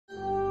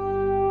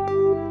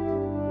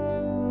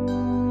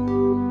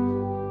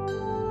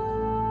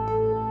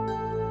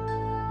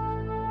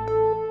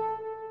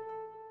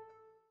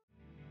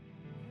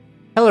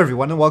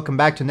everyone and welcome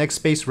back to Next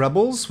Space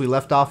Rebels. We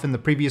left off in the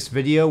previous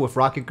video with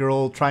Rocket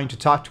Girl trying to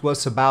talk to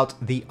us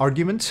about the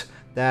argument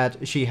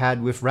that she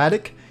had with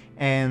Radic,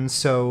 and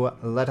so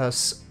let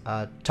us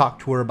talk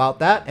to her about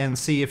that and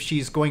see if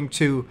she's going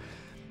to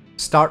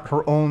start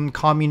her own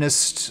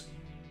communist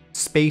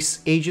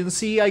space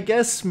agency, I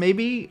guess,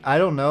 maybe? I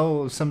don't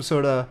know, some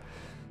sort of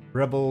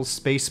rebel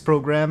space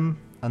program,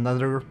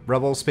 another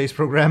rebel space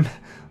program.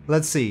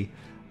 Let's see.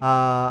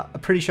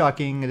 Pretty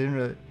shocking. I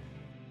didn't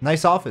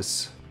nice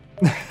office.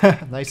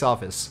 Nice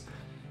office.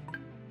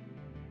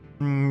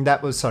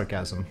 That was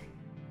sarcasm.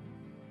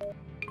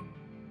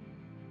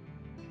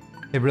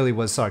 It really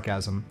was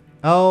sarcasm.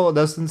 Oh,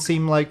 doesn't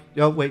seem like...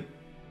 Oh, wait.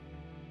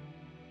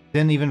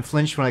 Didn't even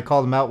flinch when I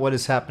called him out. What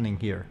is happening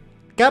here?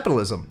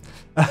 Capitalism.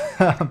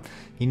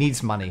 He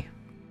needs money.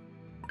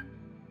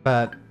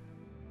 But,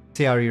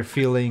 see how you're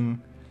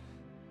feeling.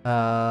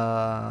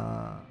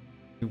 Working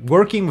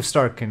with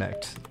Star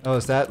Connect. Oh,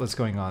 is that what's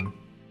going on?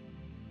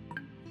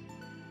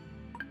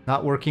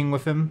 Not working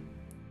with him.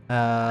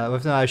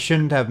 I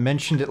shouldn't have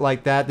mentioned it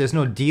like that. There's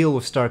no deal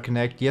with Star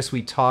Connect. Yes,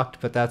 we talked,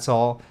 but that's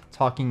all.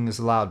 Talking is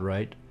loud,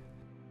 right?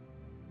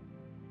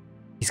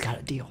 He's got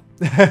a deal.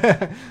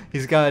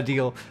 He's got a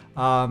deal.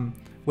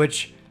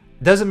 Which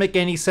doesn't make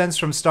any sense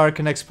from Star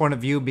Connect's point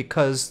of view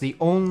because the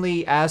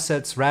only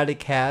assets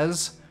Radic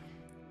has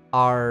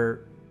are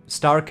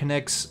Star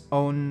Connect's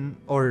own,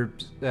 or,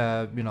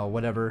 you know,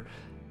 whatever,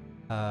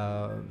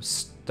 what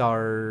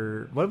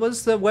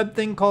was the web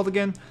thing called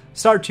again?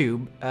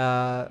 StarTube.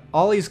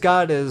 All he's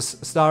got is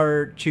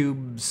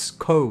StarTube's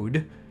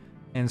code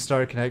and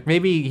Star Connect.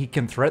 Maybe he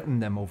can threaten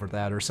them over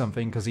that or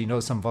something because he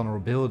knows some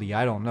vulnerability.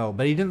 I don't know.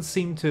 But he didn't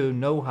seem to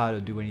know how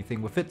to do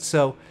anything with it.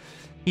 So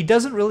he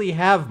doesn't really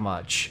have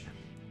much,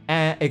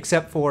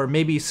 except for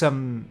maybe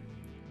some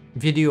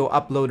video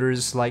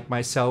uploaders like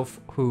myself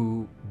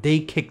who they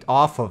kicked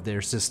off of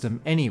their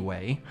system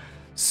anyway.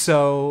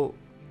 So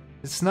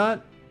it's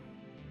not...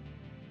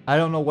 I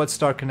don't know what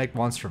Star Connect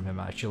wants from him,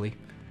 actually.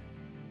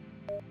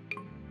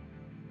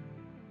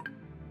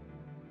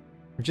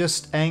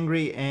 Just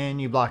angry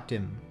and you blocked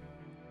him.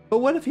 But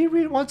what if he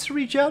wants to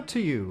reach out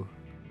to you?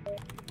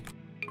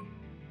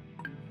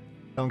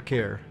 Don't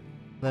care.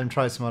 Let him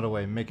try some other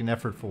way. Make an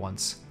effort for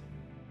once.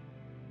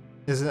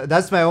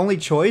 That's my only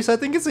choice? I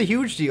think it's a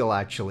huge deal,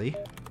 actually.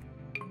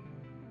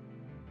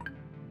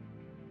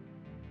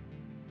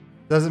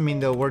 Doesn't mean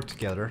they'll work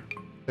together.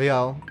 But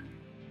yeah,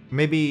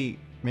 maybe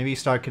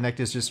Star Connect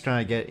is just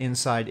trying to get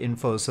inside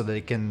info so they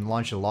can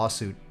launch a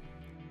lawsuit.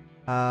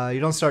 You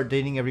don't start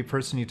dating every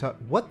person you talk...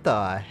 What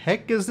the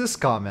heck is this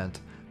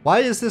comment? Why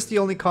is this the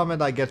only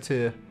comment I get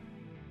to...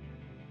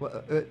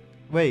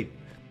 Wait.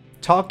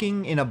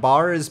 Talking in a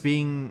bar is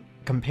being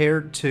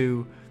compared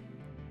to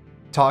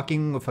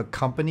talking with a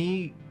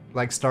company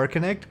like Star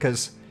Connect?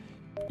 Because,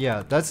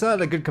 yeah, that's not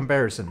a good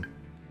comparison.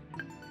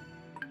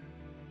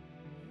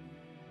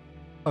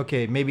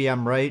 Okay, maybe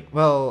I'm right.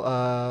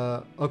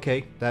 Well,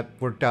 okay, that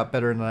worked out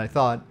better than I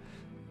thought.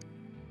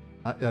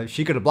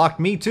 She could have blocked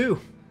me too.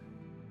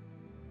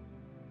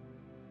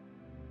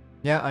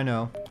 Yeah, I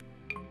know.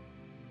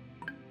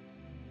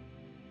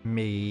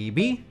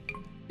 Maybe.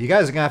 You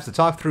guys are gonna have to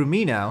talk through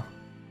me now.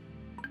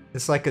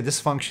 It's like a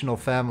dysfunctional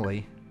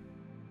family.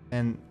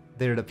 And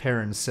they're the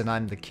parents and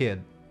I'm the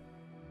kid.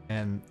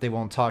 And they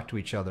won't talk to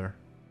each other.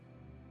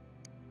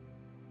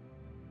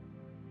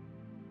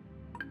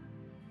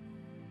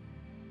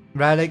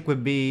 Radic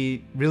would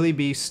really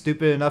be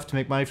stupid enough to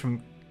make money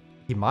from...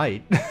 He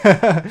might.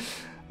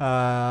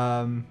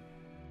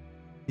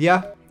 Yeah,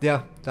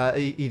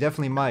 he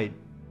definitely might.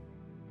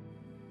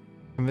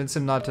 Convince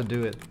him not to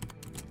do it.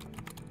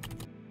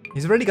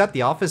 He's already got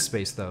the office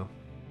space, though.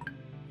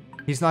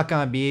 He's not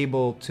gonna be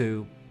able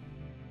to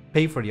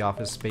pay for the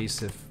office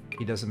space if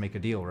he doesn't make a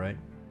deal, right?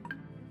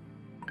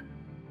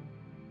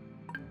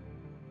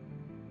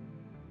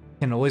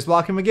 Can always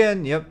block him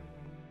again, yep.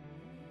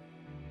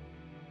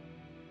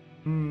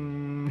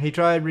 He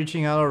tried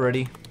reaching out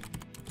already.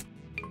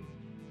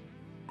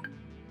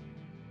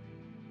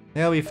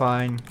 He'll be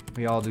fine.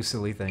 We all do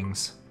silly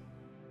things.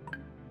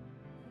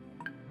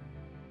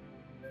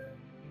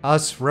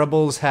 Us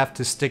rebels have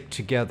to stick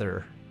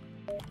together.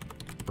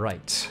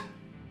 Right.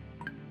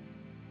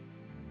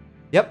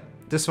 Yep,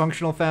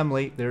 dysfunctional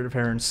family. They're the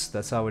parents.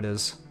 That's how it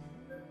is.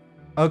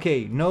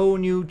 Okay, no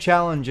new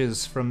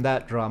challenges from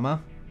that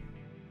drama.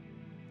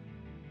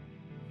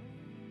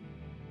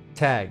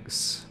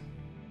 Tags.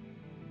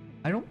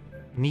 I don't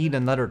need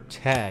another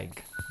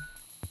tag.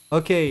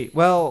 Okay,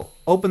 well,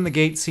 open the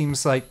gate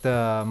seems like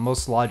the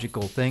most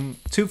logical thing.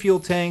 2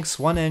 fuel tanks,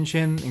 1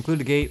 engine,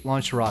 include a gate,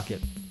 launch a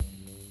rocket.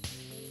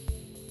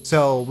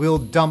 So we'll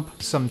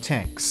dump some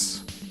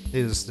tanks,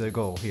 is the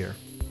goal here.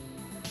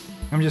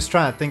 I'm just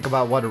trying to think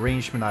about what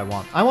arrangement I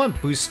want. I want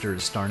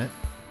boosters, darn it.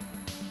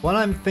 What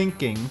I'm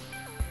thinking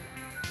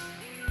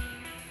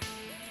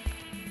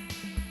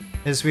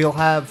is we'll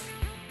have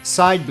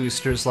side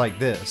boosters like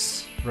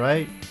this,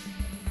 right?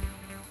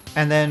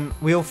 And then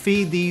we'll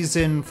feed these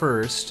in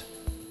first.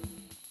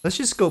 Let's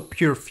just go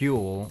pure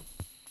fuel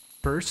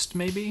first,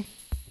 maybe?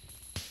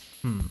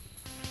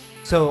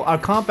 So our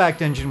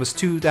compact engine was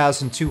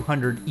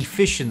 2,200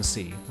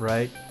 efficiency,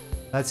 right?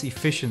 That's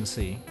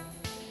efficiency.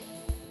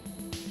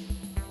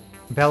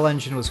 Bell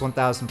engine was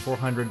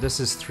 1,400. This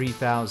is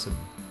 3,000.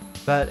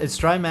 But its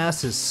dry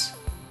mass is...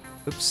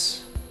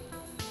 Oops.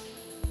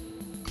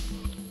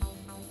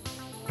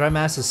 Dry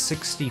mass is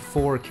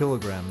 64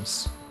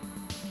 kilograms.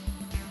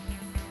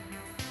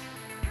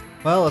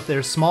 Well, if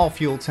they're small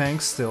fuel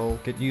tanks, they'll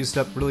get used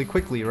up really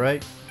quickly,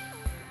 right?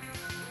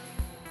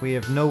 We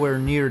have nowhere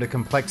near the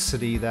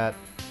complexity that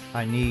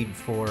I need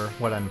for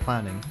what I'm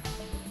planning.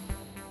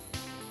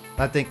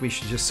 I think we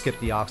should just skip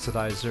the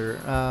oxidizer.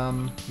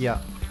 Yeah.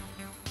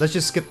 Let's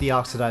just skip the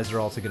oxidizer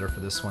altogether for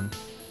this one.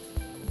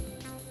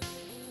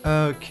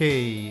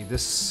 Okay,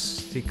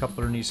 this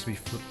decoupler needs to be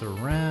flipped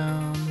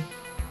around.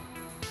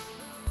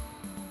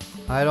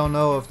 I don't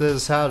know if this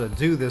is how to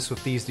do this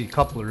with these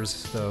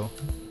decouplers, though.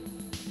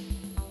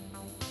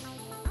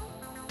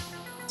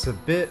 It's a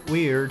bit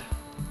weird.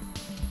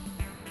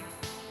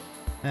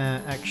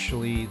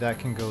 Actually, that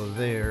can go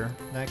there.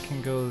 That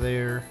can go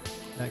there.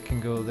 That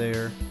can go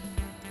there.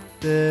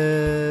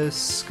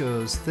 This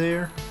goes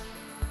there.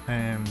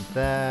 And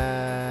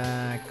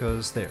that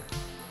goes there.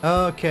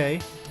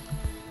 Okay.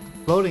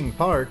 Floating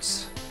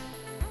parts.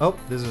 Oh,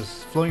 there's a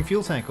floating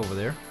fuel tank over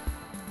there.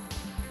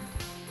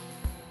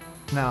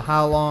 Now,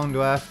 how long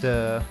do I have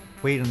to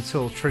wait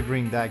until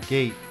triggering that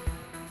gate?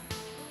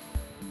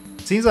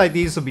 Seems like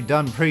these will be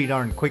done pretty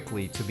darn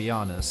quickly, to be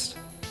honest.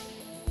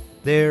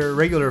 Their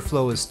regular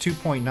flow is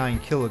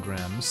 2.9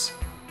 kilograms.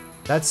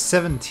 That's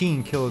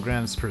 17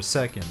 kilograms per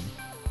second.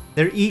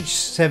 They're each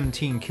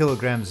 17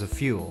 kilograms of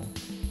fuel.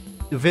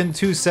 Within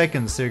 2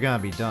 seconds, they're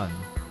gonna be done.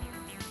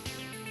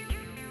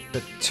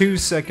 The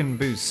 2-second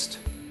boost.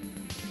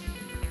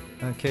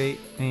 Okay,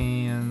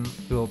 and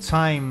we'll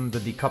time the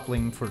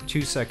decoupling for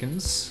 2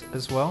 seconds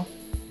as well.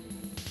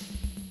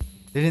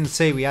 They didn't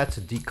say we had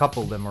to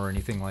decouple them or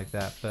anything like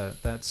that,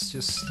 but that's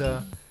just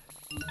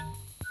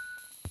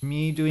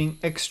me doing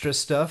extra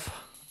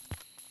stuff.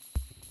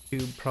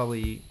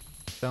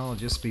 That'll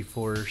just be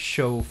for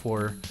show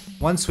for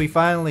once we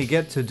finally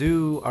get to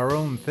do our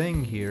own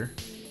thing here.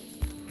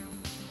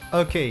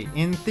 Okay,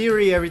 in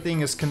theory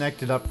everything is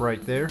connected up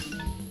right there.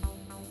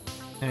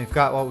 And we've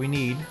got what we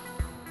need.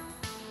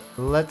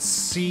 Let's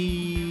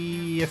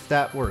see if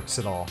that works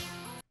at all.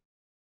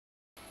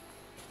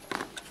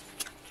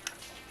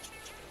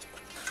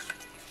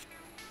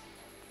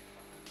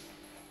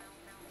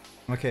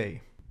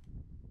 Okay.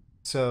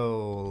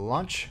 So,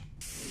 launch.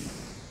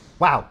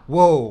 Wow,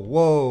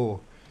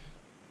 whoa.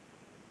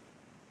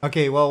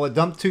 Okay, well, it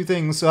dumped 2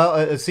 things. Well,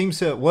 it seems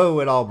to... Whoa,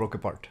 it all broke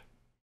apart.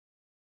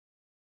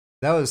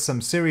 That was some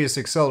serious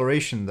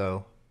acceleration,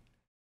 though.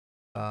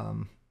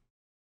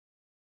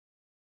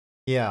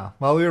 Yeah,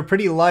 well, we were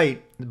pretty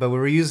light, but we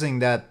were using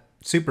that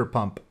super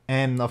pump,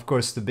 and of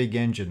course the big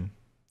engine.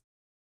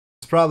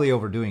 It's probably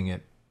overdoing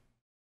it.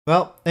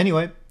 Well,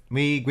 anyway,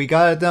 we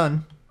got it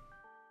done.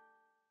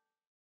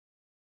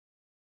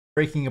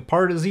 Breaking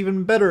apart is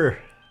even better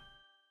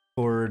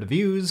for the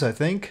views, I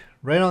think.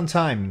 Right on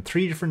time,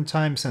 3 different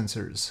time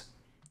sensors.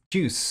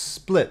 Juice,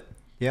 split.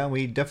 Yeah,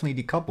 we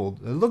definitely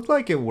decoupled. It looked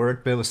like it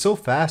worked, but it was so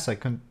fast I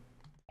couldn't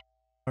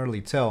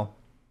hardly tell.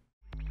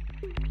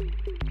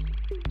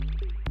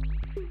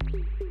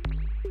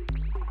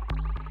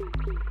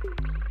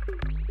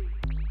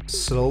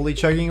 Slowly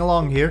chugging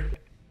along here.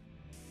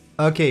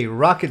 Okay,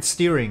 rocket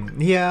steering.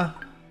 Yeah.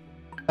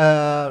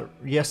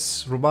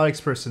 Yes,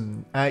 robotics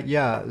person.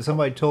 Yeah,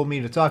 somebody told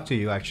me to talk to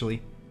you,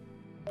 actually.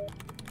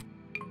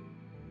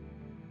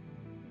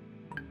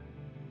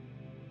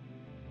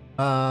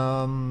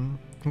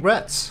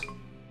 Congrats.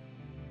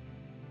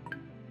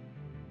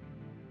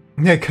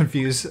 Yeah,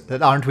 confused.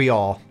 Aren't we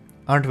all?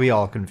 Aren't we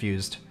all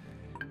confused?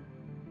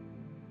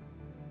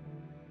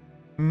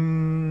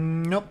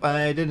 Nope,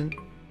 I didn't.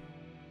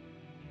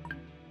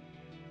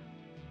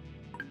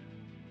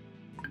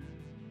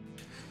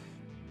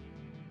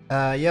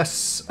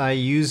 Yes, I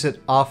use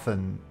it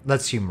often.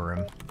 Let's humor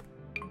him.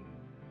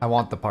 I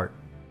want the part.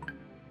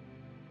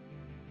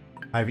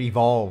 I've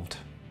evolved.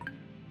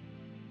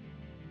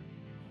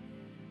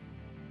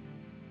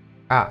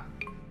 Ah.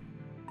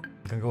 I'm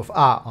gonna go with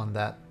ah on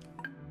that.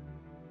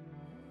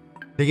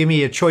 They give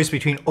me a choice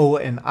between O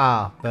and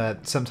ah,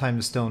 but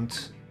sometimes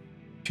don't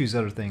choose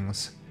other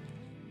things.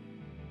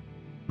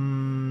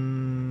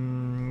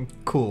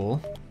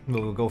 Cool.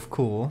 We'll go with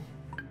cool.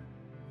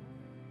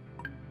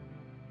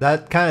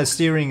 That kind of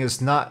steering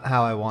is not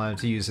how I wanted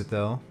to use it,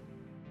 though.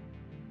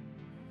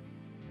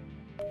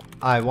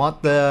 I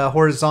want the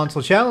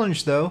horizontal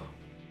challenge, though.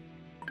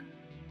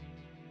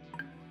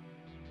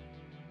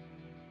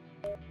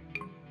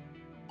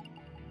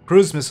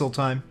 Cruise missile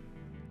time.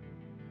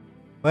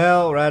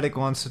 Well, Radic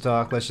wants to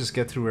talk. Let's just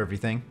get through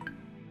everything.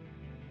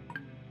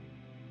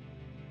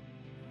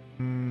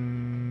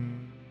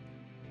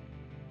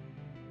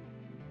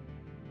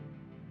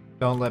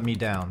 Don't let me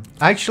down.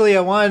 Actually,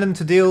 I wanted him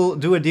to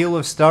do a deal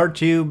with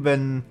StarTube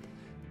and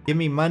give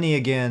me money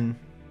again.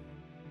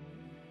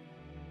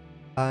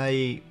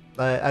 I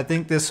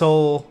think this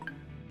whole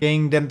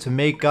Getting them to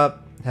make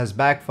up has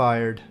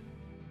backfired.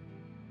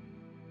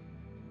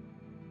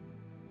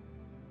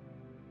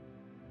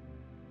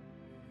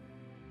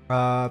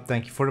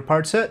 Thank you for the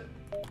part set.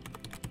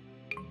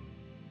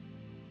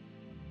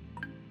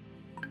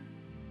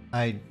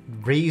 I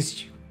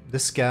raised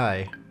this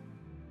guy.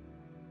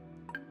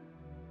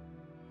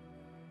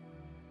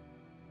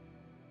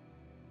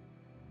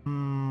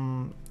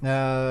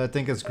 I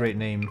think it's a great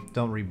name.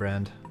 Don't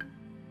rebrand.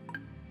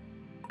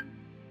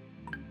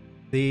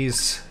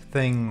 These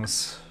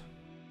things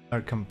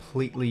are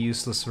completely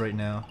useless right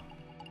now.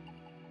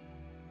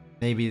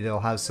 Maybe they'll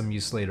have some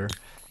use later.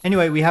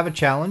 Anyway, we have a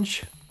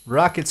challenge.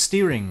 Rocket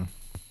steering.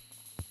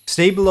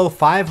 Stay below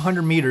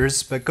 500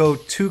 meters, but go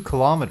 2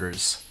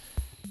 kilometers.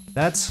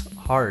 That's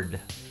hard.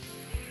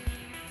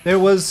 There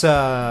was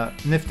a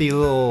nifty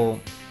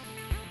little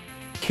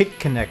kick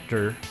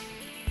connector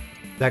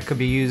that could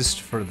be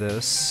used for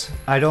this.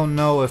 I don't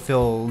know if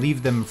it'll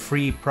leave them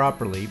free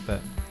properly,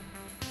 but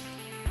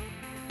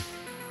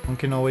one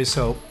can always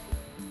hope.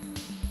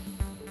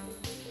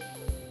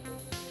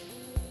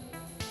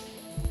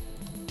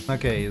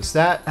 Okay, is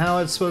that how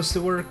it's supposed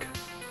to work?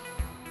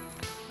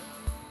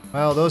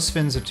 Well, those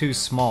fins are too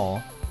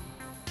small.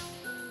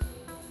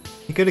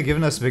 He could have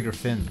given us bigger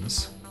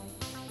fins.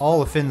 All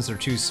the fins are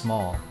too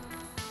small.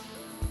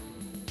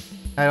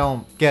 I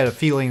don't get a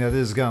feeling that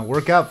this is gonna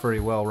work out very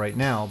well right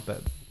now,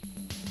 but...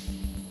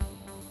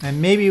 And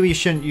maybe we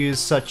shouldn't use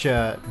such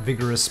a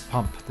vigorous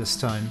pump this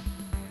time.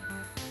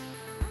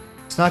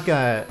 It's not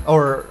gonna...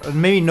 Or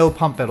maybe no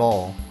pump at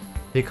all.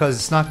 Because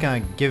it's not gonna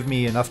give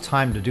me enough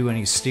time to do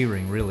any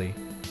steering, really.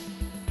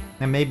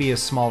 And maybe a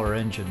smaller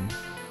engine.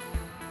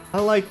 I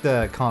like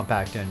the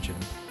compact engine.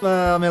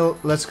 I mean,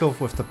 let's go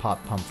with the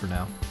pop pump for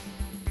now.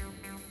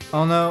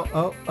 Oh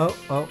no,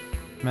 oh.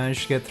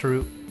 Managed to get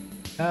through.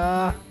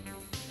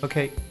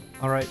 Okay,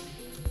 alright.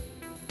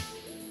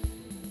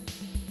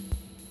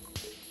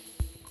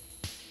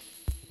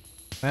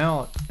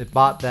 Well, it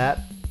bought that,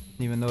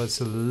 even though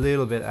it's a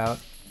little bit out.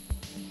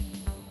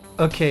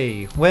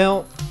 Okay,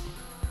 well,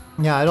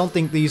 yeah, I don't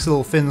think these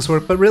little fins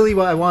work, but really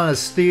what I want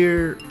to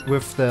steer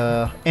with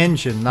the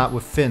engine, not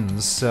with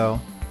fins,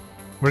 so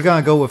we're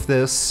gonna go with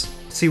this,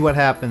 see what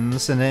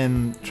happens, and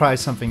then try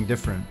something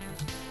different.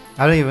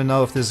 I don't even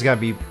know if this is gonna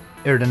be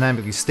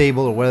aerodynamically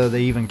stable or whether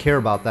they even care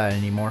about that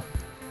anymore.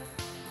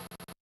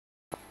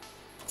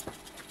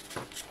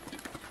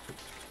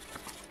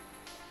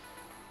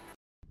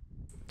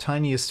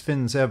 Tiniest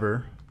fins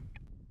ever.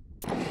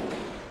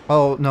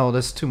 Oh no,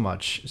 that's too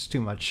much. It's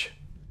too much.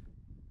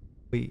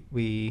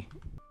 We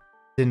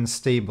didn't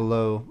stay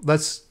below.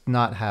 Let's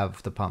not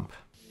have the pump.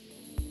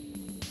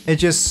 It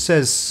just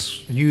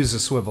says use a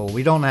swivel.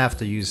 We don't have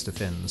to use the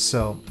fins,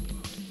 so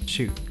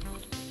shoot.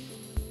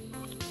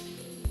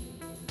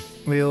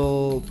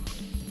 We'll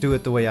do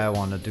it the way I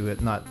want to do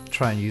it, not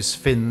try and use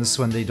fins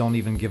when they don't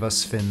even give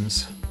us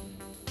fins.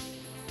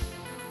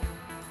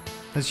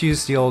 Let's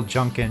use the old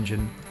junk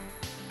engine.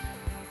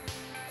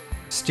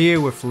 Steer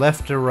with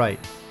left or right.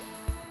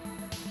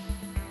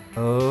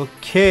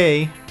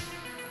 Okay.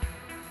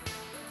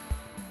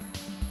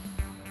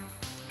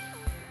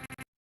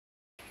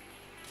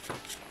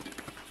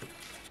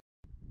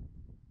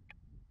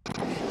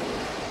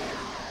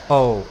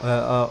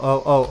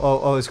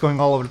 Oh, it's going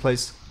all over the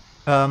place.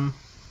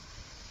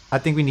 I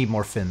think we need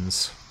more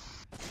fins.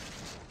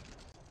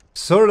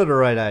 Sort of the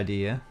right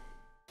idea.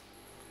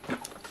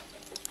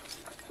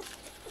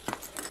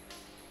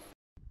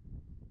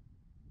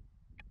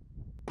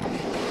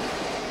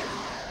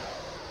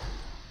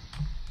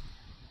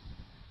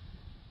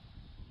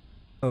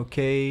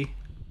 Okay.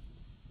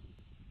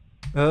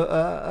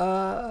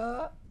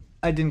 I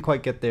didn't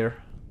quite get there.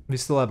 We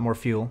still have more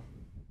fuel.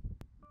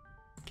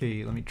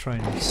 Okay, let me try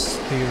and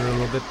steer a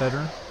little bit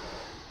better.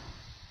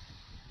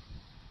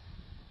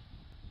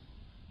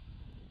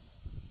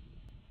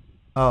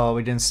 Oh,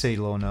 we didn't stay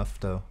low enough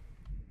though.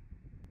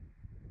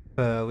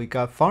 We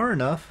got far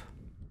enough.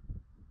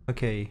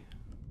 Okay.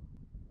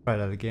 Try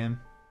that again.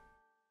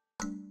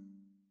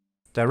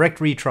 Direct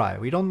retry.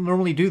 We don't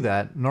normally do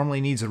that.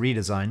 Normally needs a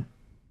redesign.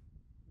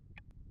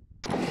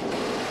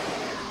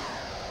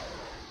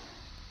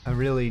 I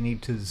really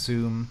need to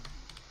zoom.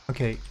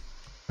 Okay.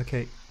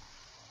 Okay.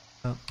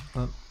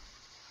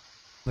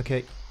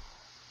 Okay.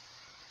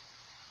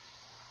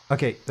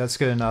 Okay, that's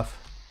good enough.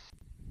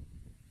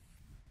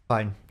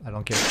 Fine, I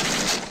don't care.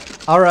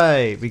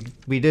 Alright,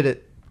 we did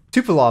it.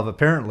 Tupolev,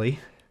 apparently.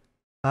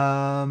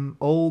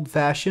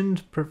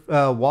 Old-fashioned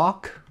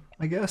walk,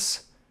 I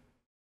guess.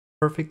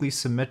 Perfectly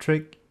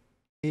symmetric.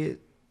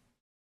 It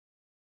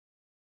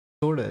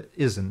sorta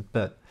isn't,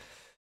 but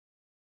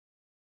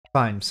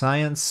fine.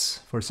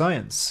 Science for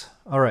science.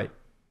 Alright.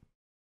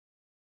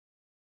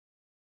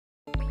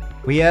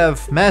 We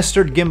have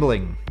mastered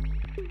gimbling.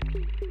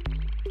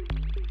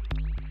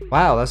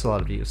 Wow, that's a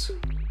lot of views.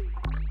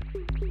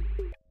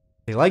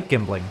 They like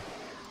gimbling.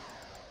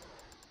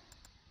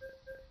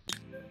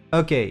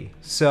 Okay,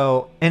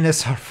 so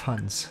NSR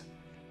funds.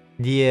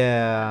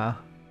 Yeah.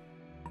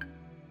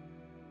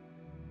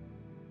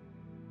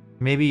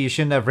 Maybe you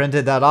shouldn't have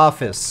rented that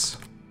office.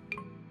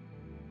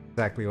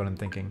 Exactly what I'm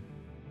thinking.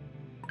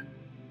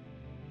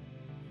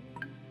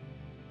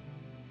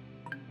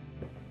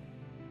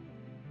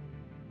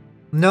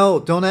 No,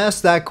 don't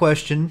ask that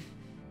question.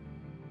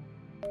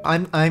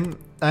 I'm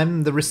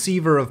the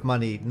receiver of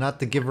money, not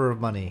the giver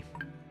of money.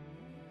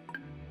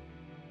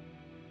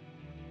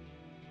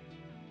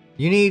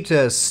 You need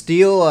to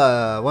steal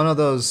one of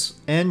those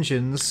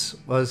engines.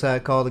 What is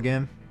that called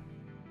again?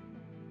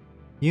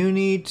 You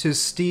need to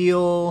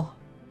steal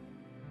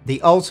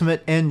the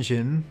ultimate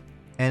engine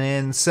and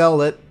then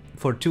sell it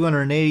for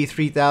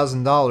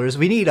 $283,000.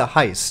 We need a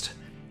heist.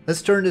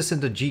 Let's turn this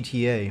into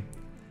GTA.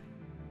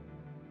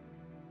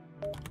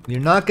 You're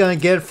not gonna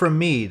get it from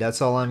me,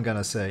 that's all I'm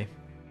gonna say.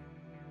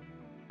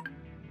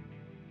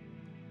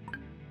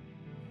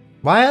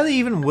 Why are they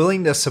even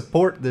willing to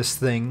support this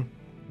thing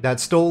that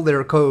stole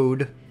their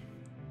code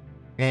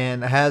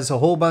and has a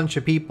whole bunch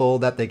of people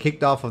that they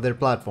kicked off of their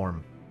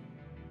platform?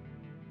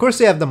 Of course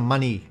they have the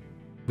money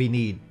we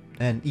need,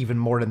 and even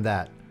more than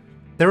that.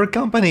 They're a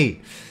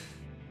company.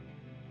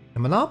 A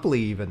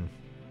monopoly even.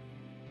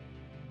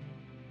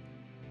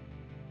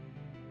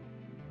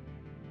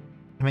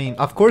 I mean,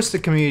 of course the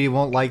community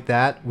won't like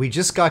that. We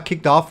just got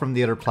kicked off from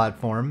the other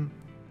platform,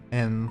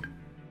 and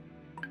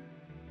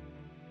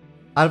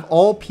out of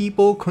all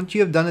people, couldn't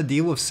you have done a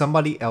deal with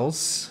somebody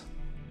else?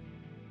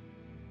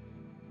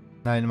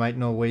 I might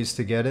know ways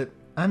to get it.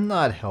 I'm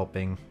not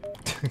helping.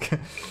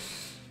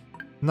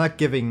 I'm not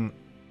giving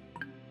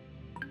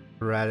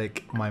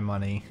Radic my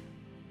money.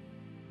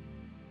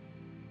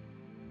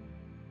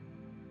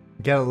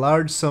 Get a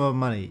large sum of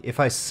money. If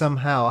I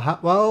somehow...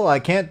 well, I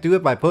can't do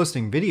it by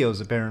posting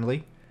videos,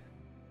 apparently.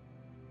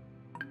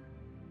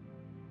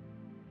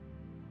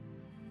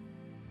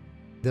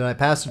 Did I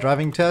pass the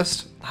driving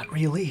test? Not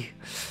really.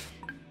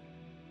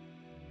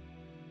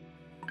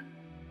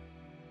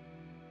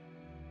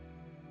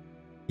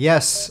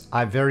 Yes,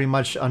 I very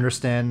much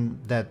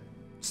understand that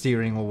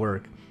steering will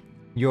work.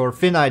 Your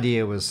fin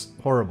idea was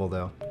horrible,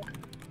 though.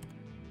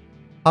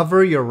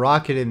 Hover your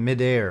rocket in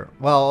midair.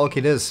 Well,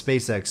 okay, this is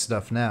SpaceX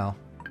stuff now.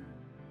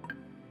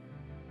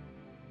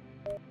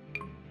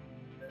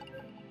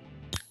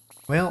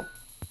 Well,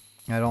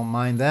 I don't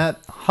mind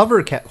that.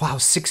 Hover cat. Wow,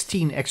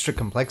 16 extra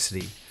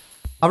complexity.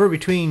 Hover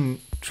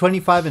between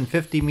 25 and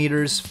 50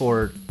 meters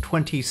for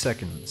 20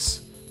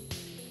 seconds.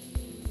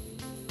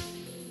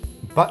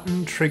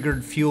 Button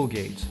triggered fuel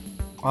gate.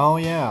 Oh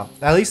yeah,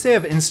 at least they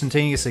have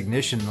instantaneous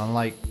ignition,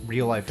 unlike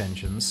real life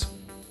engines.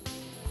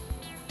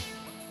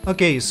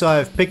 Okay, so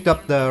I've picked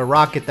up the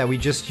rocket that we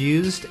just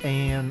used,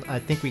 and I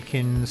think we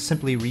can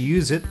simply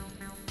reuse it.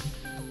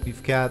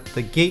 We've got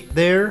the gate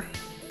there,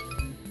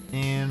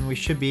 and we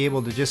should be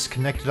able to just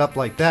connect it up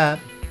like that.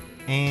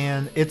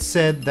 And it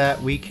said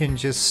that we can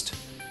just,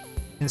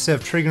 instead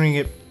of triggering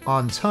it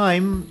on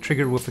time,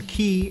 trigger with a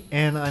key,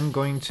 and I'm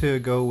going to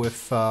go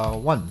with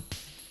 1.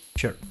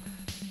 Sure.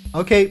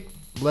 Okay,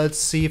 let's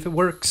see if it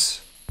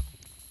works.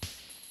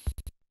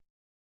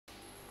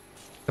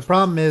 The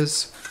problem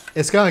is,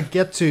 it's gonna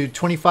get to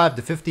 25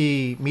 to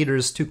 50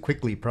 meters too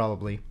quickly,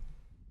 probably.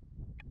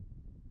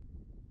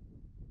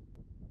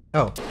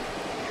 Oh,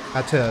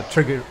 I had to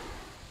trigger.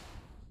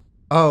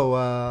 Oh,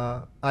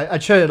 I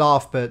shut it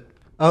off, but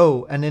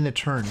oh, and then it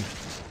turned.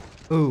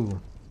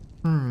 Ooh,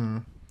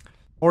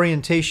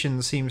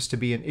 orientation seems to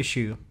be an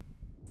issue.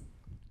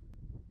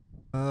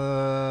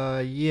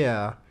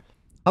 Yeah,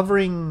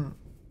 hovering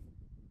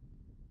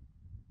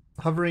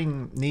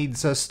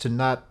needs us to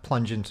not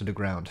plunge into the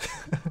ground.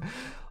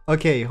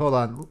 Okay, hold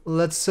on.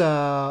 Let's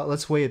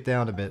weigh it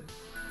down a bit.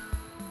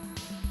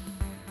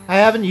 I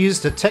haven't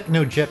used a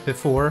Technojet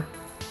before.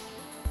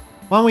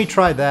 Why don't we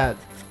try that?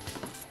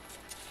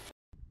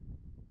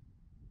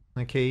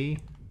 Okay,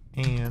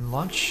 and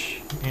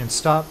launch, and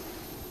stop,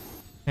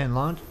 and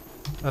launch.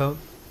 Oh,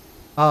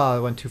 I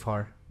went too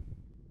far.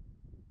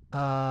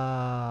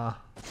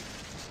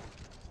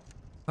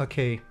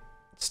 Okay,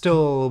 still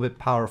a little bit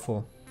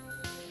powerful.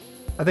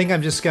 I think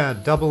I'm just gonna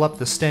double up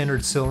the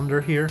standard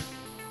cylinder here.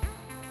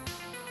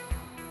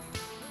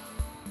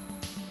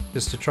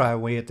 Just to try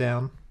and weigh it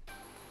down.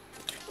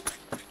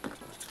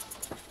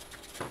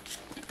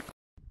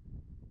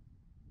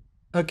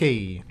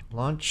 Okay,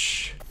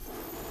 launch.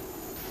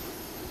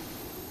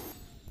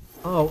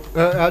 Oh,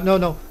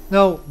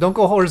 no, don't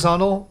go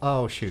horizontal.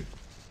 Oh, shoot.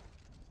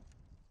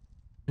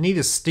 I need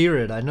to steer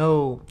it. I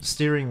know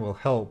steering will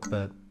help,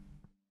 but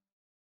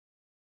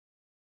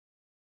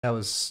that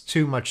was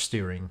too much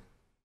steering.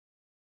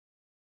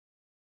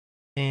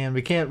 And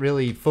we can't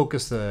really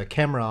focus the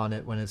camera on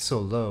it when it's so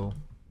low.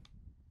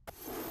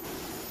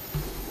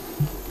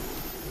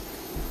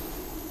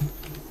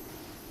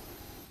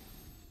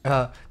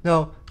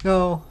 No.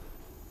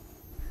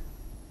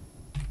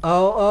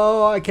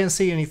 Oh, I can't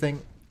see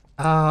anything.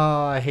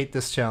 Oh, I hate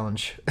this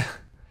challenge.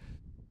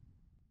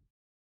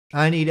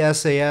 I need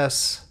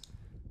SAS.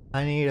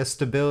 I need a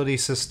stability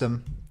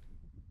system.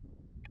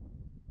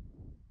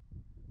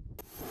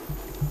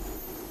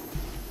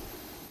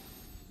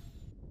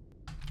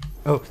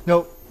 Oh,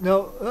 no.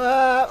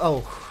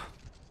 Oh.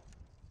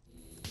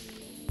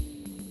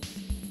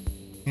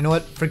 You know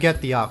what?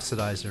 Forget the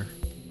oxidizer.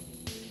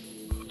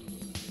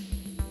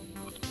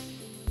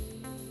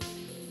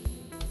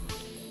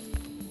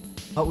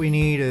 What we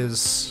need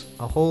is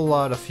a whole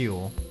lot of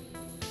fuel.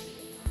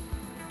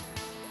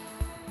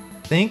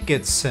 Think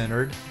it's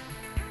centered.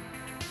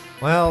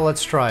 Well,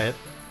 let's try it.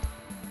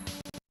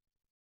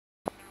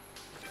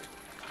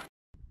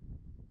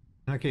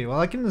 Okay, well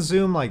I can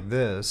zoom like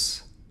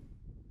this.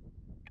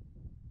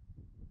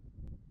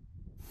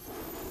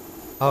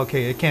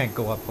 Okay, it can't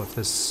go up with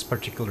this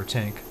particular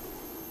tank.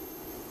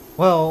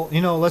 Well,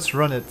 you know, let's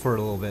run it for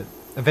a little bit.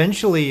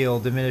 Eventually it'll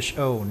diminish.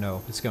 Oh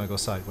no, it's gonna go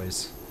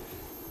sideways.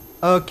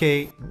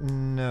 Okay,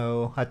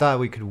 no. I thought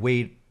we could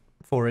wait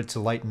for it to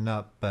lighten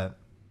up, but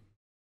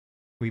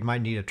we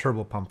might need a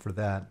turbo pump for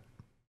that.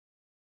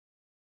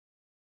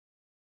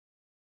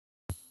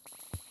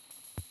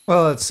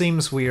 Well, it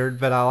seems weird,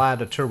 but I'll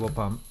add a turbo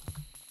pump.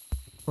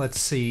 Let's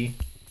see.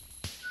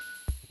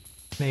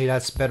 Maybe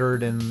that's better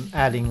than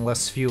adding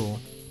less fuel.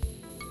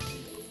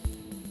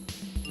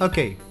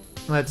 Okay,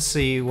 let's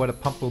see what a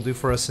pump will do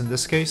for us in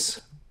this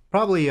case.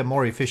 Probably a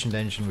more efficient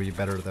engine would be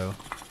better though.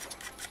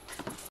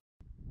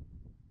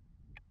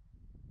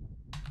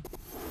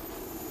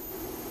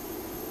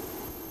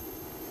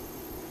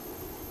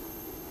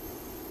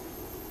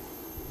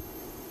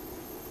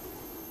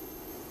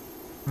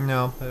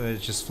 No,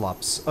 it just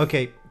flops.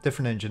 Okay,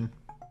 different engine.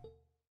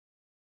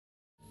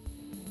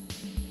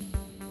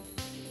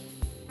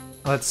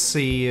 Let's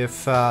see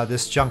if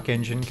this junk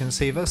engine can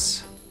save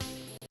us.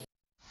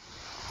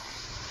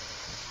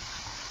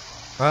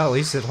 Well, at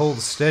least it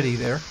holds steady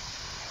there.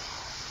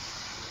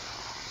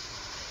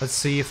 Let's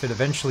see if it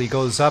eventually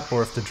goes up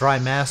or if the dry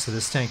mass of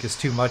this tank is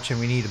too much and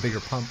we need a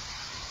bigger pump.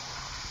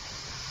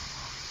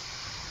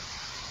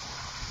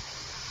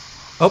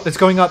 Oh, it's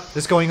going up.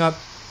 It's going up.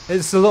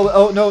 It's a little...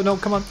 Oh, no, no,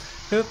 come on.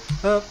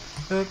 Up.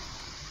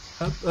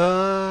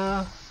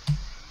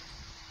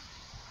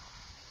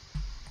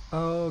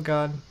 Oh,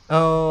 God.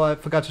 Oh, I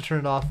forgot to turn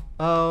it off.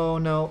 Oh,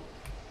 no.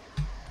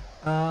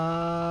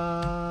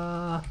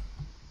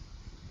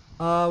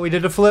 We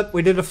did a flip.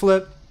 We did a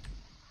flip.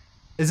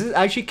 Is it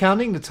actually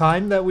counting the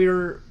time that we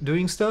were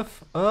doing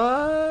stuff?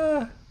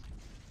 Oh,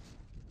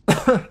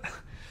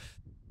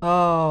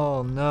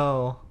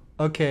 no.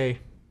 Okay.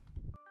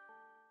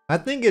 I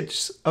think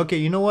it's... Okay,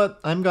 you know what?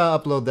 I'm gonna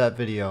upload that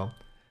video.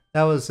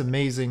 That was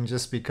amazing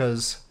just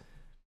because...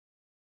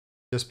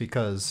 Just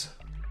because.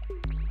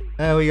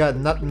 We got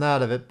nothing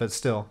out of it, but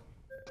still.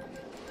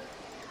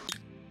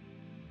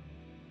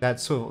 That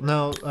swivel.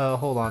 No,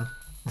 hold on.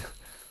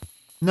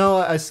 No,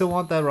 I still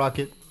want that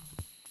rocket.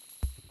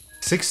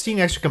 16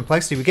 extra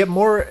complexity. We get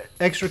more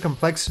extra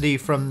complexity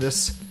from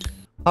this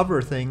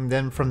hover thing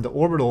than from the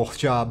orbital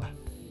job.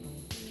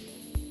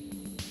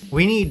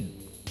 We need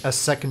a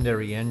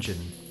secondary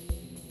engine.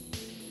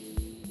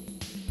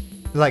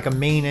 Like a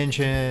main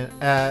engine.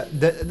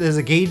 There's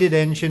a gated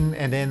engine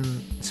and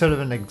then sort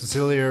of an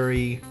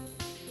auxiliary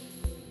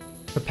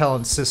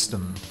propellant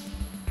system.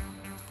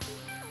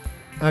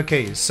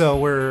 Okay, so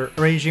we're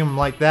arranging them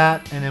like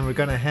that, and then we're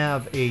gonna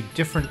have a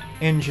different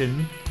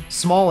engine,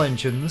 small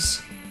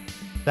engines,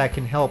 that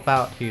can help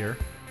out here,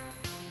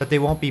 but they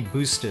won't be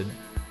boosted.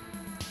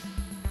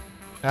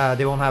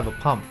 They won't have a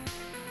pump.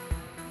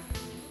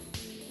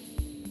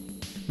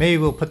 Maybe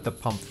we'll put the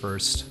pump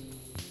first.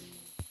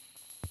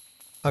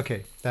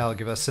 Okay, that'll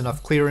give us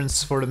enough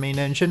clearance for the main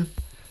engine.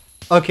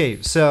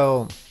 Okay,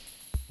 so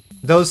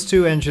those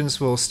two engines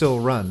will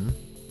still run,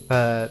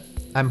 but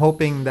I'm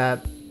hoping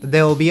that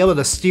they'll be able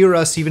to steer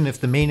us even if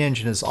the main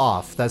engine is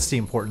off. That's the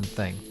important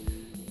thing.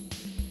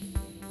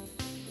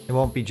 It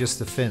won't be just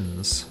the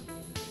fins.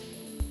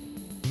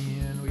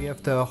 And we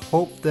have to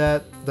hope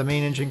that the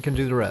main engine can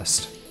do the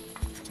rest.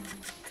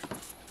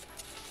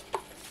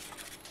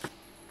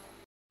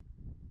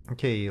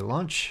 Okay,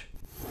 launch.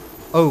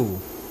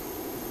 Oh.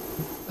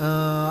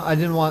 I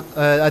didn't want...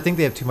 I think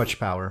they have too much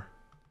power.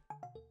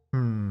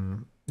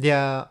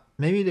 Yeah,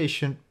 maybe they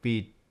shouldn't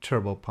be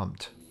turbo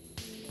pumped.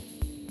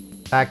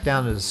 Back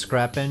down to the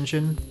scrap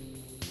engine.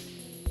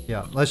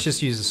 Yeah, let's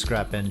just use the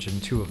scrap engine,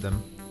 two of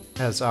them,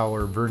 as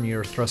our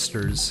vernier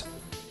thrusters.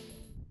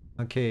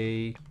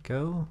 Okay,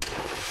 go.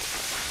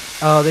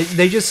 Oh,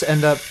 they just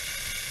end up...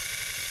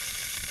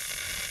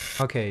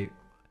 Okay.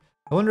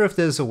 I wonder if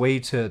there's a way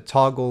to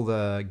toggle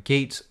the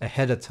gate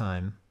ahead of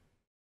time.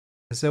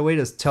 Is there a way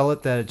to tell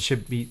it that it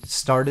should be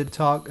started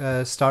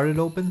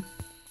open?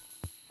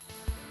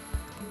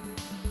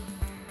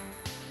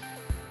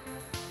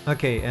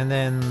 Okay, and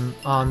then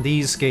on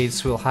these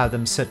gates we'll have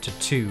them set to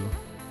 2.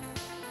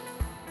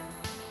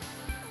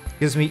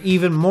 Gives me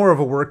even more of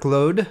a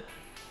workload,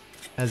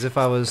 as if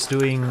I was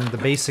doing the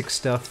basic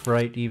stuff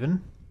right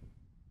even.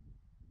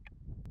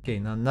 Okay,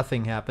 now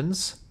nothing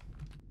happens.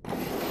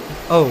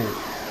 Oh,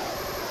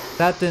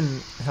 that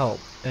didn't help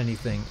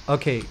anything.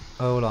 Okay,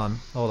 hold on.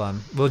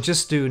 We'll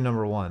just do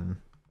number 1.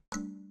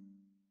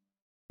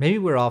 Maybe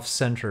we're off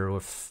center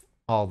with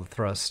all the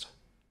thrust.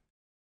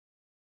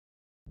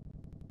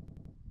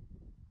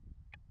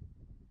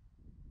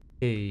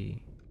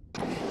 Okay.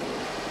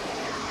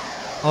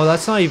 Oh,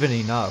 that's not even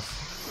enough.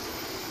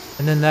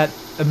 And then that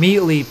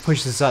immediately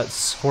pushes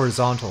us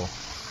horizontal.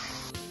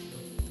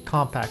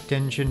 Compact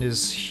engine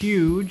is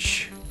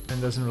huge and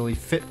doesn't really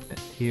fit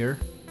here.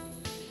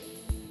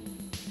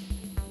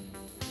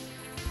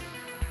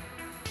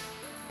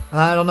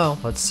 I don't know.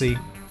 Let's see.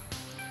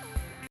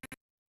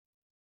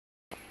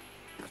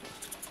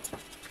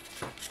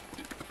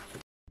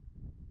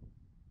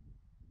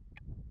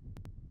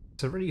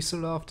 It's already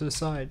sort of off to the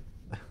side.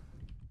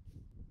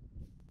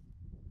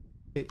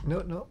 Okay,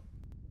 no.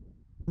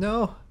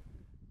 No!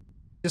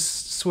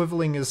 Just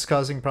swiveling is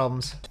causing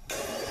problems.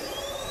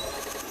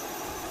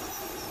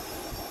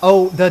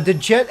 Oh, the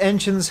jet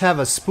engines have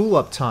a spool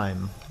up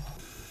time.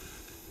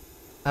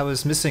 I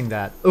was missing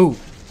that. Ooh.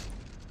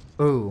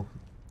 Ooh.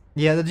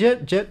 Yeah, the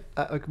jet,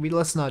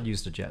 let's not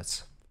use the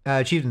jets. I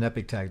achieved an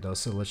epic tag though,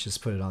 so let's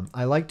just put it on.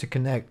 I like to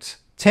connect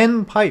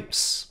 10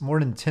 pipes,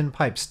 more than 10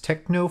 pipes.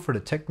 Techno for the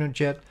techno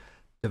jet,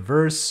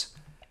 diverse,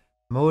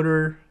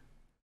 motor,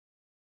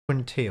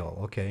 twin tail.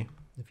 Okay,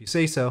 if you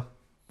say so.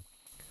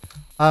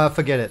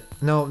 Forget it.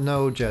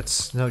 No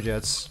jets, no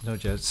jets, no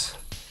jets.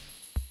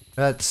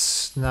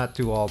 Let's not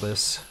do all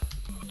this.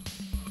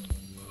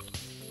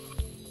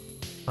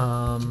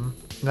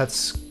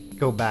 Let's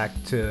go back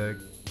to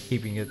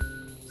keeping it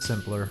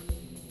simpler.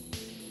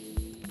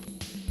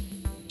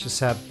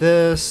 Just have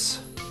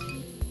this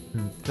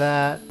and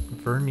that.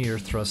 Vernier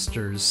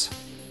thrusters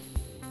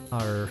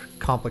are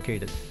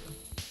complicated.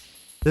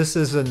 This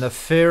is a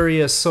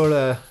nefarious sort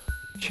of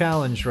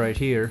challenge right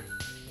here.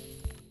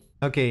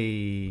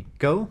 Okay,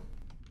 go.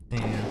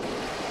 And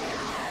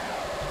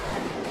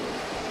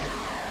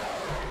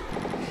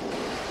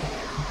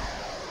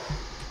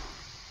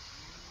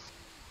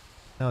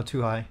no,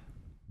 too high.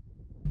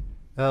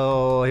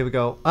 Oh, here we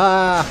go.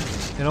 Ah!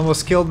 It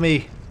almost killed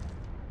me.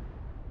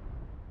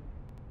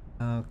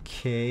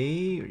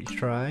 Okay,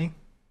 retry.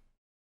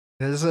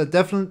 There's a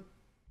definite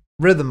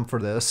rhythm for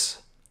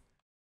this.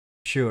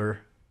 Sure.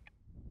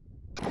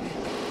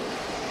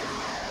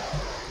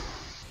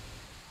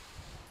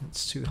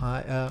 It's too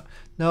high.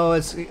 No,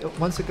 it's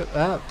once it goes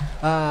up.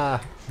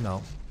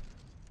 No.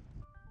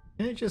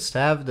 Can I just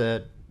have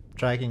the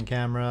tracking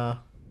camera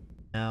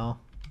now?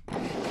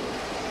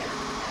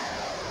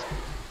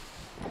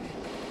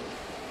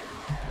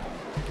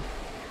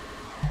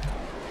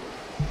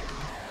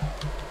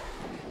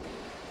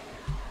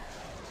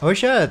 I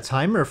wish I had a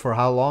timer for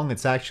how long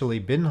it's actually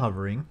been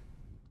hovering.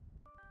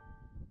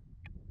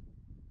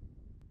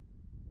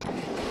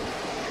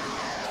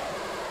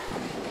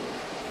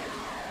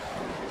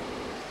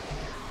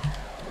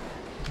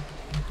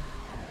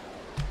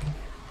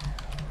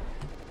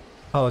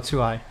 Oh, too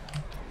high.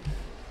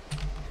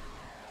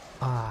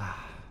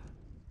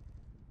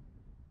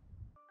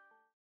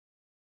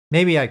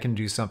 Maybe I can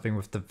do something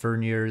with the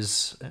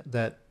verniers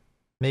that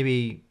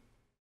maybe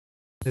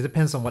it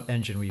depends on what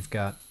engine we've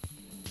got.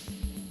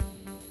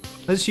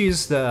 Let's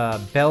use the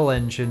Bell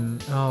engine.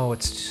 Oh,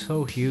 it's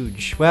so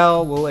huge.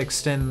 Well, we'll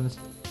extend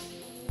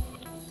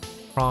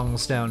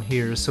prongs down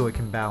here so it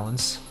can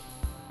balance.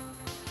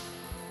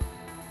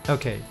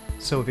 Okay,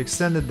 so we've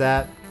extended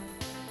that.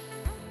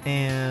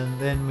 And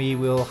then we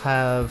will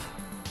have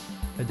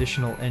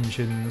additional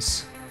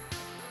engines.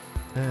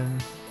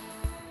 And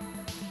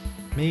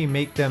maybe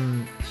make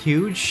them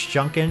huge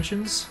junk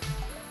engines?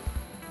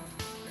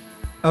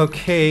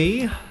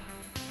 Okay.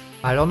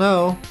 I don't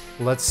know.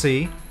 Let's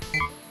see.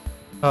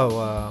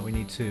 Oh, we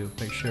need to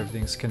make sure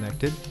everything's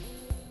connected.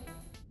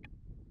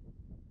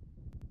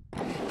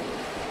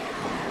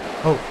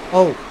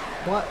 Oh,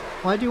 what?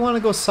 Why do you want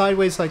to go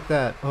sideways like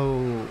that?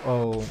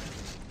 Oh.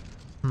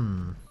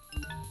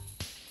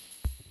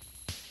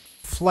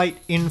 Flight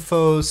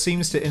info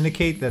seems to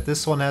indicate that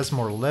this one has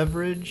more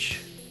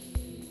leverage.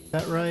 Is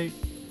that right?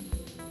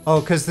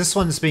 Oh, because this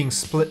one's being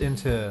split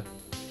into...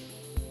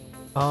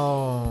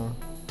 Oh.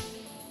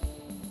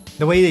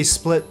 The way they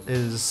split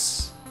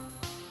is...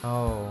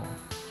 Oh.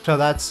 So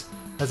that's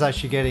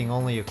actually getting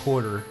only a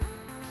quarter.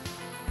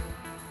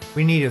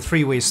 We need a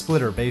three-way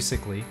splitter,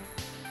 basically.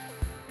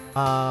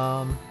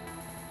 Well,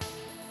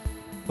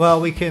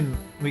 we can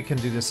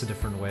do this a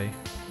different way.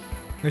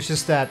 It's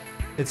just that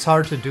it's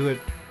hard to do it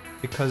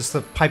because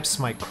the pipes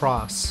might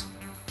cross.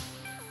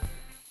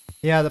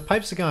 Yeah, the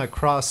pipes are gonna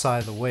cross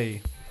either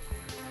way.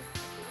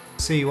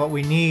 See, what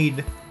we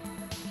need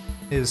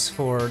is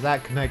for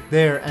that connect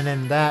there, and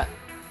then that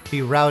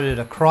be routed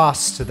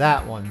across to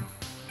that one.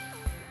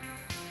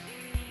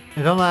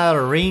 I don't know how to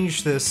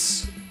arrange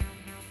this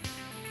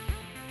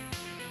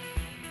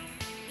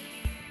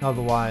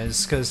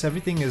otherwise, because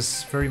everything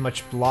is very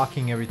much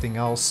blocking everything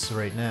else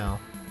right now.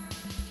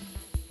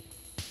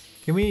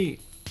 Can we,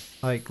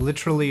 like,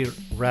 literally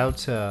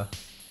route a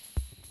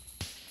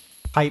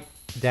pipe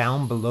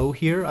down below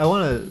here? I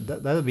wanna...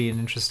 that'd be an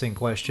interesting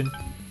question.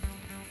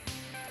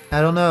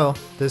 I don't know.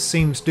 This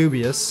seems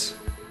dubious.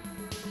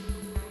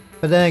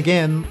 But then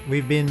again,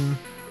 we've been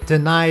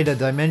denied a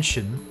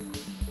dimension.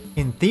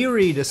 In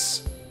theory,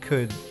 this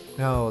could...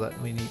 No, that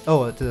we need...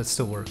 Oh, that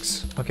still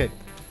works. Okay.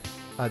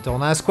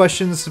 Don't ask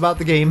questions about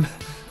the game.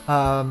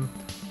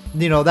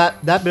 You know,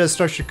 that bit of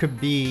structure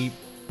could be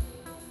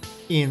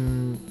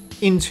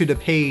into the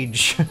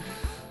page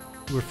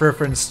with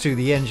reference to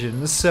the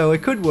engines, so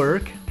it could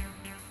work.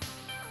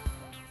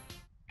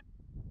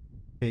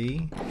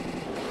 Okay.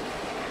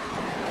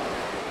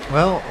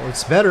 Well,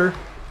 it's better.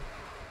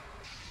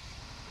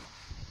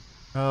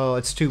 Oh,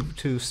 it's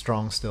too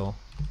strong still.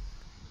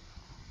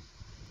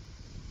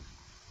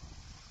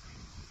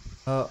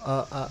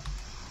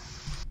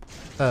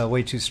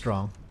 Way too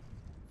strong.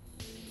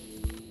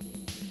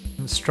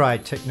 Let's try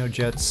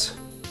Technojets.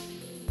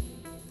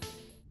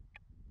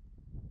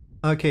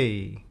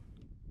 Okay.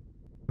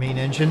 Main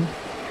engine.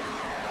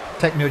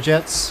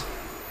 Technojets.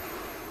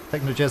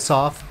 Technojets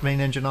off. Main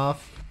engine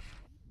off.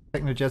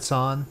 Technojets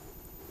on.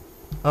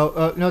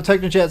 Oh, no,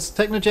 Technojets.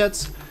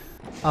 Technojets!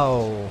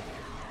 Oh.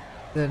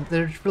 Then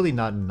there's really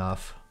not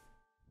enough.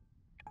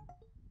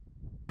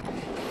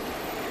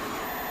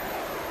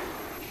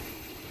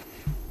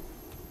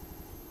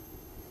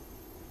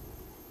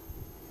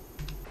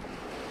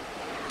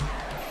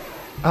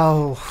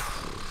 Oh.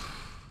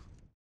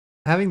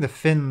 Having the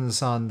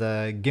fins on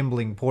the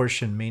gimbling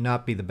portion may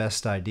not be the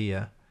best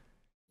idea.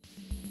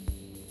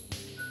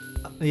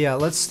 Yeah,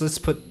 let's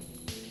put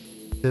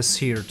this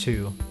here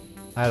too.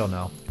 I don't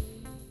know.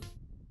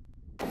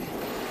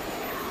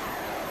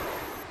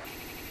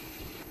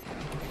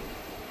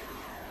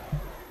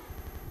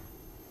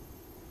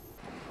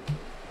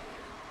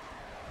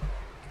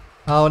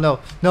 Oh no,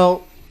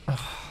 no!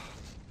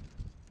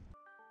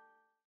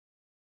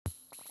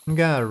 I'm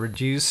gonna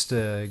reduce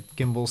the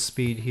gimbal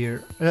speed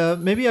here.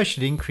 Maybe I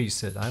should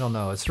increase it. I don't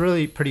know. It's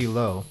really pretty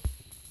low.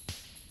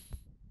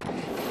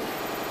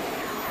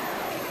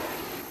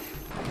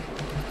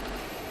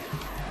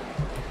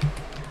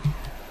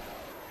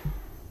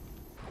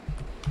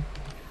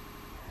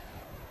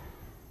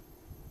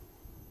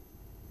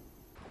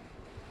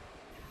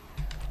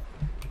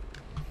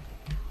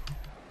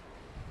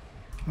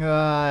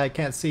 I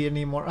can't see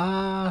anymore.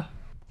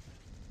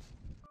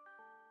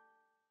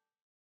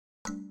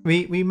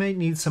 We might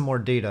need some more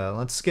data.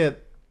 Let's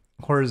get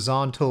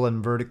horizontal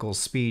and vertical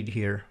speed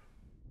here.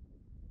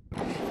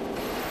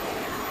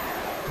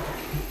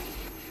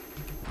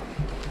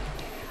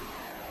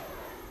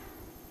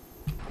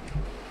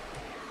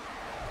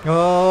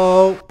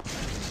 Oh!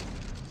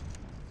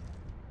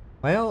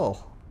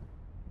 Well,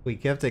 we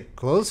kept it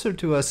closer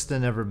to us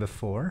than ever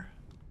before.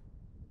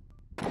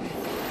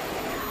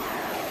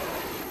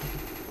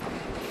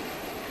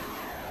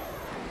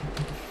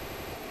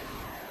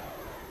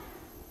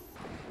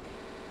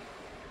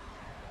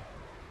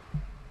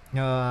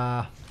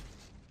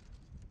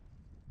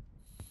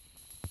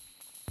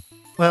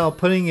 Well,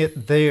 putting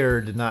it there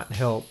did not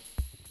help.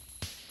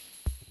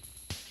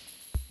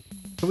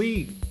 Can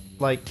we,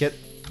 like, get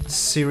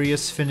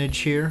serious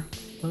finnage here?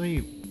 Let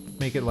me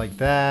make it like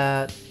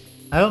that.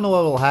 I don't know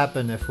what will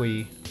happen if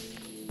we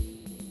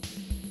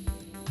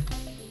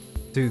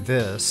do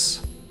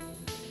this.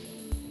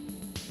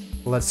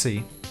 Let's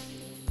see.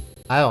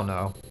 I don't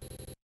know.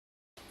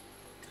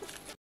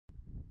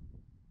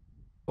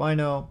 Do I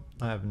know?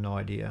 I have no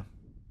idea.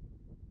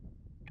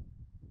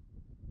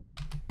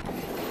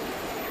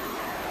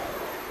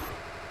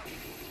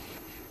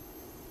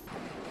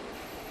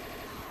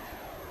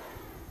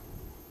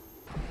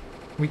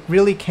 We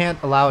really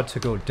can't allow it to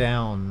go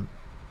down.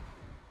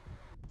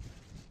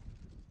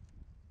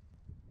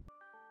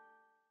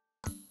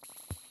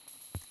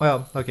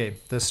 Well, okay,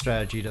 this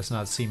strategy does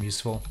not seem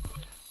useful.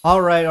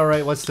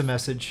 Alright, what's the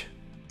message?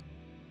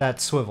 That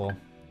swivel.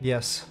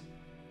 Yes.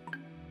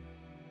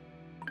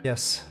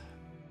 Yes.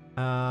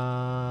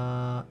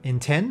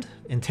 Intend?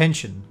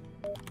 Intention.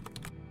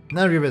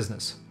 None of your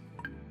business.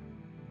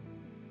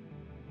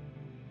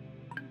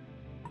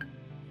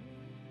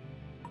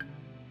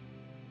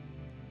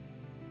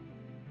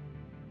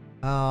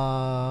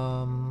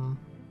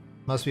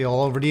 Must be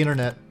all over the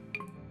internet.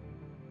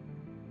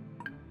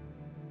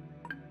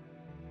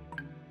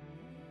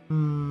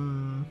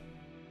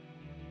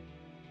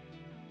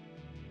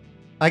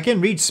 I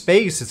can reach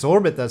space. It's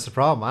orbit that's the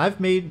problem.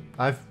 I've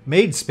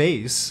made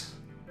space.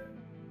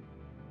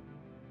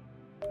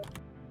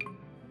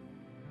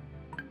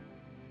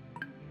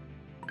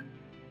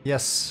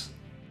 Yes.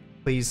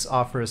 Please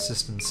offer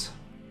assistance.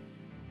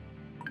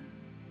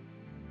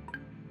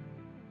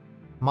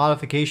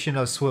 Modification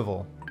of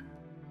swivel.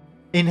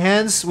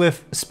 Enhance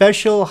with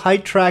special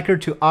height tracker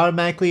to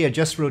automatically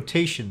adjust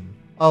rotation.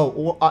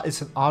 Oh,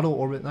 it's an auto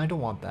orbit. I don't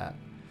want that.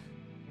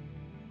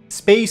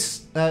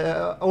 Space,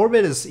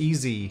 orbit is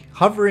easy.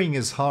 Hovering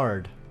is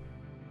hard.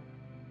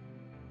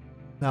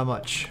 Not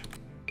much.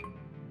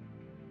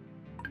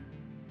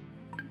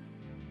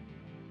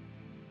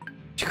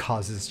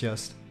 Causes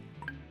just.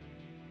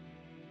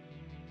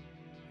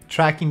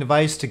 Tracking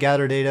device to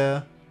gather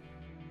data.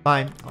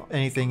 Fine.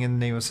 Anything in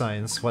the name of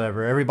science.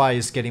 Whatever.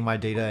 Everybody's getting my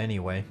data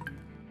anyway.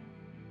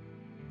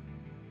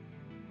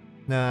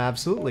 No,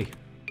 absolutely.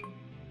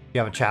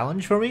 You have a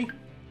challenge for me?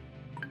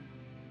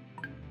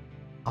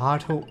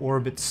 Auto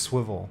orbit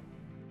swivel.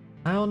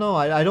 I don't know.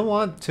 I don't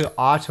want to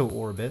auto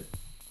orbit.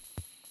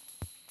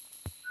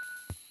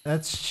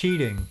 That's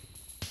cheating.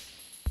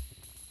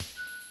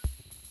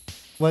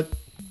 What?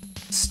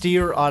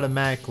 Steer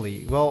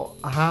automatically. Well,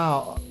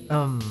 how?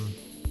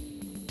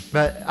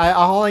 But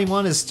all I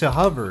want is to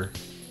hover.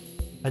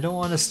 I don't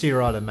want to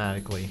steer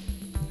automatically.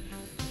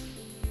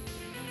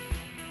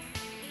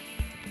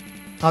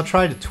 I'll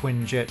try to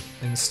twin jet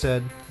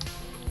instead.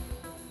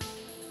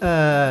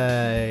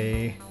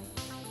 I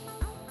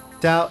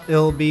doubt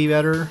it'll be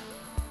better,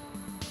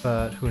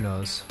 but who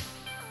knows.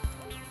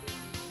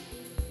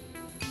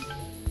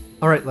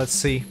 Alright, let's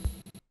see.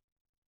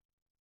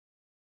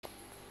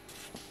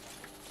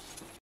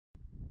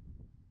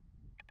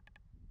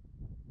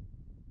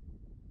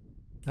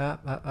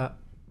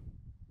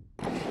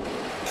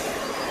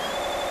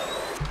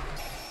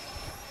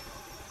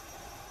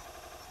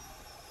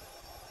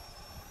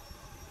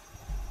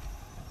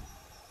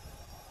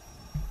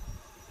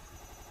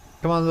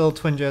 Come on, little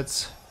twin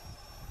jets.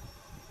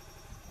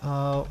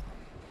 Oh.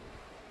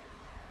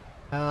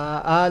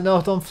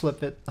 No, don't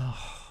flip it.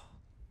 Oh.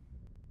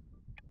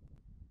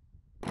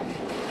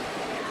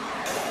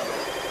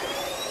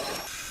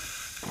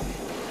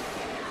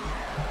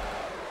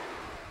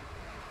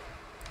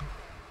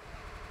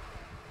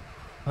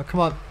 Oh,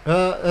 come on.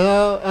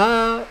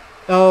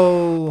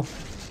 Oh.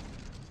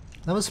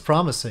 That was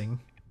promising.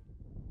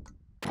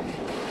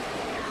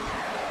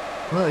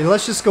 Well,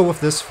 let's just go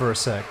with this for a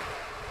sec.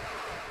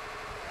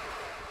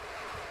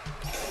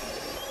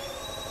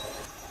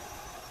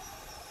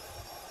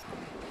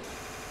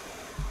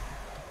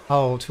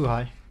 Oh, too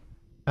high.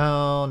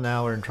 Oh,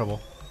 now we're in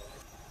trouble.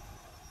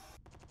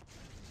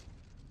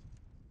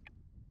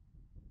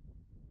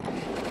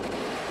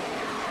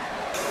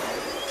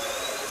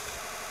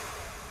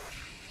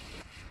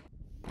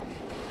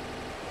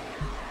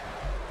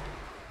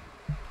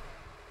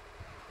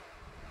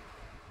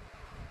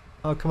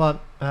 Oh, come on.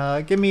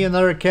 Give me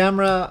another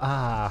camera.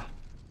 Ah.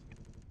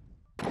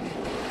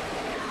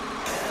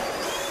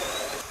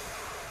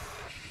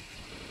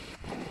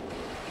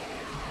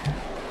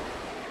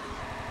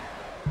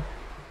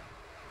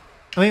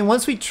 I mean,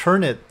 once we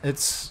turn it,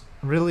 it's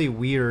really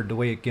weird the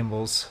way it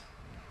gimbals.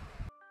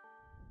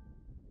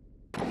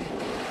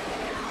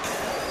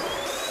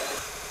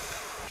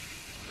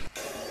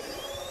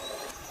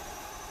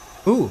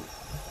 Ooh.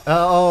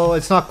 Oh,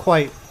 it's not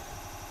quite.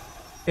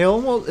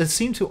 It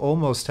seemed to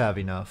almost have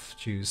enough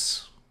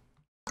juice.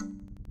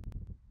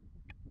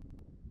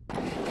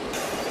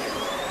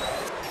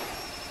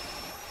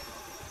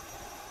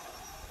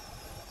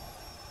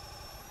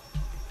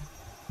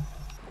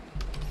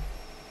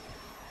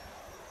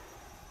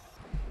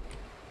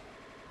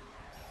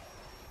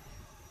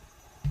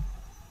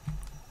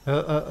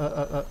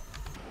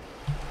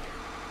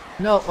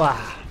 No,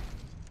 ah.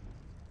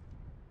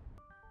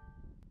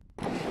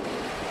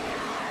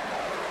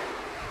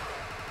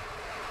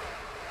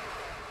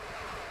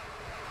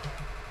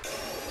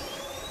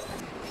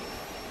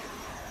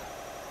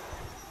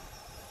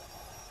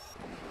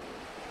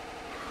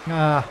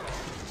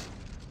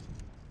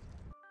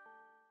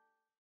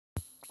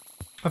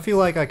 I feel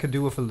like I could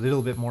do with a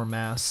little bit more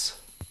mass.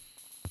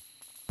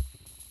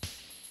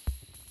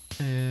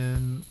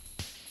 And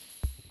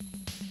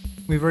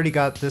we've already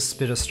got this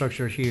bit of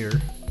structure here.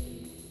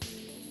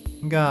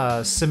 I'm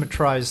gonna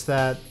symmetrize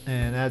that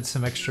and add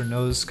some extra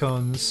nose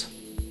cones.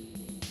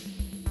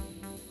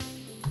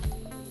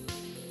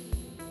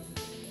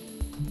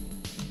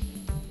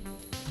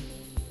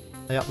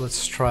 Yeah,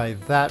 let's try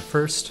that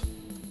first.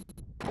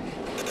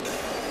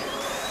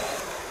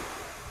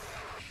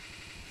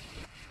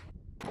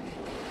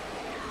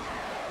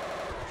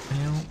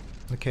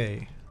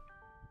 Okay.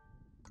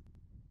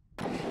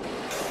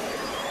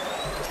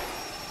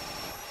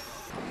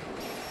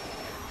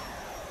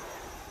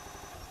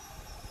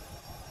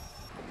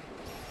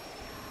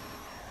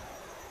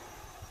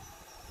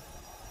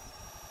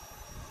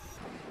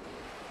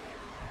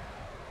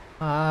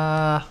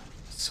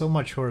 So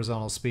much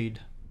horizontal speed.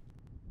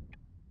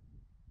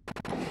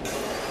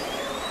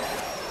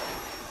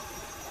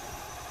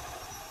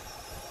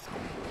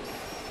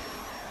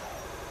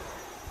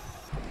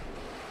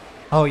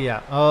 Oh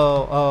yeah.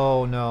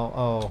 Oh no.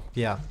 Oh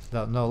yeah.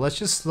 No, let's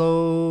just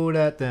slow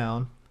that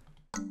down.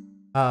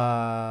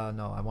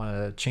 No, I want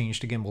to change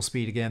to gimbal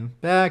speed again.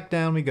 Back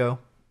down we go.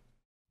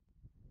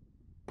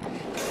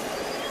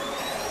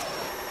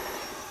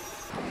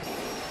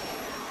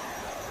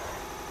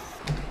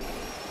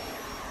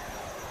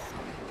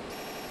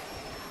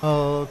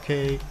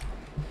 Okay.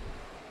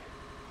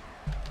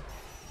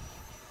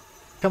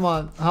 Come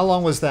on. How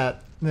long was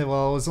that?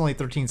 Well, it was only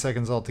 13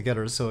 seconds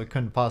altogether, so it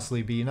couldn't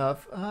possibly be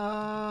enough.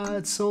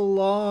 It's so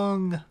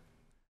long.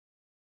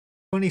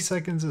 20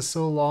 seconds is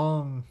so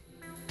long.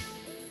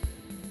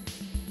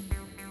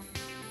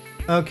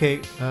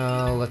 Okay,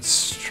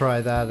 let's try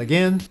that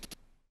again.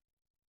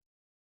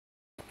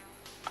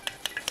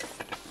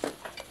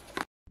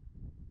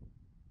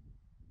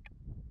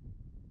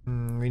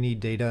 We need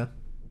data.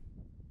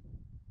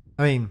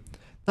 I mean,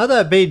 not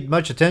that I paid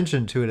much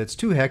attention to it, it's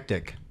too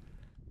hectic.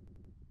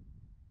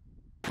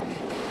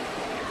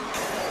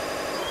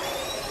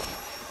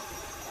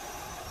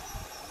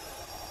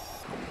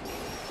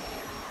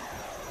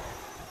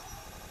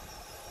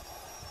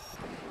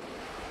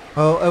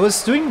 Oh, I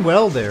was doing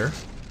well there.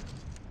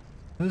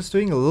 I was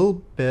doing a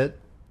little bit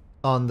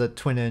on the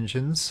twin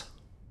engines.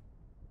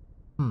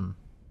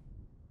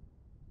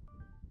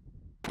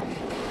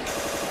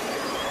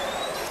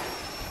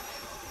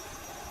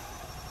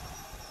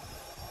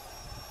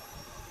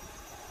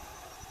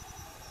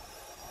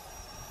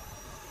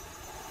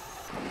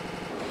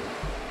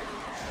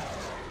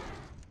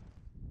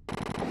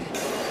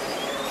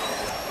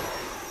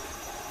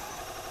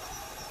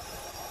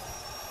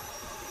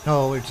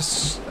 Oh, we're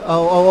just...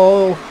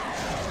 Oh.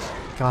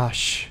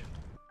 Gosh.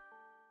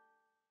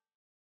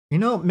 You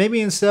know, maybe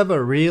instead of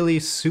a really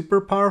super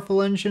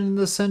powerful engine in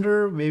the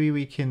center, maybe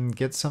we can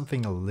get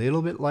something a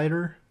little bit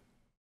lighter?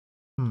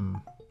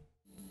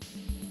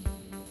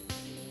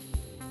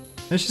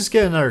 Let's just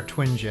get another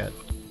twin jet.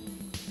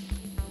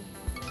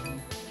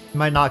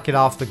 Might knock it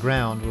off the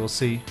ground, we'll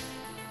see.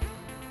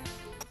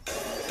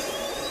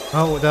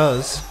 Oh, it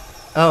does.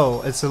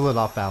 Oh, it's a little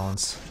off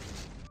balance.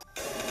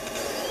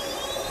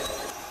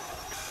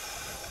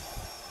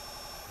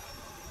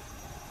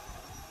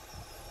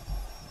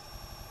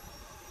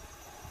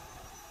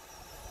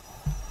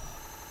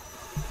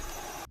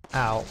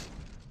 Ow.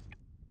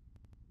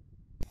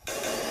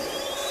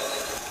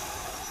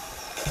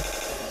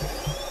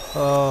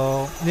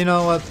 Oh, you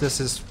know what? This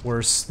is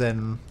worse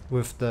than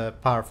with the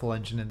powerful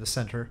engine in the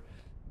center.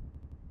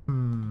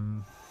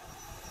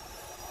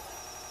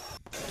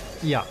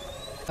 Yeah.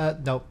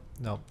 Nope.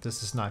 Nope.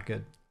 This is not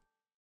good.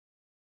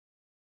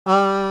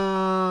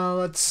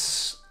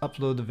 Let's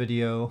upload the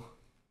video.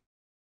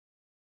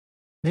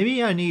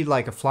 Maybe I need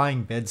like a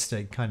flying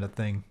bedstead kind of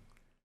thing.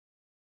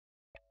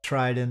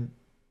 Trident,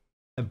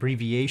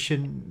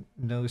 abbreviation,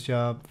 nose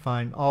job,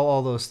 fine.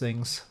 All those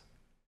things.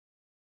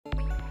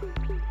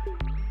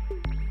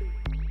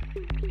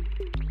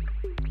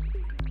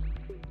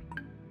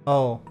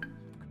 Oh,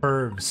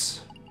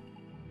 curves.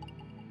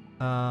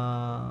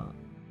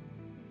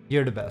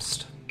 You're the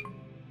best.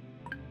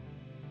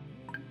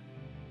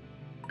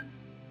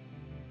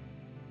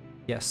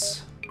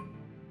 Yes.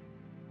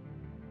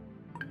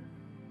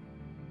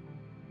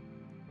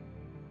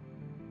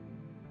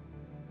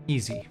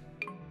 Easy.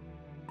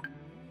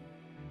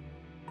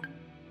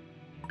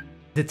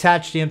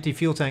 Detach the empty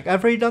fuel tank.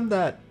 I've already done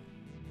that.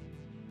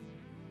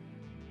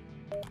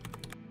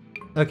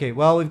 Okay,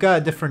 well, we've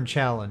got a different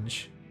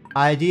challenge.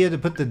 Idea to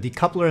put the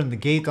decoupler and the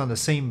gate on the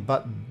same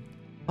button.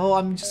 Oh,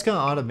 I'm just gonna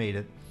automate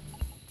it.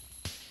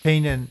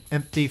 Obtain an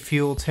empty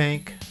fuel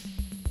tank.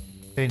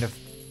 Obtain a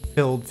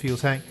filled fuel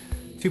tank.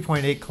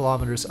 2.8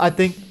 kilometers. I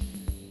think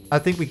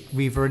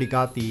we've already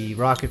got the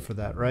rocket for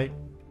that, right?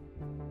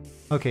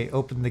 Okay,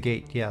 open the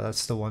gate. Yeah,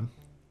 that's the one.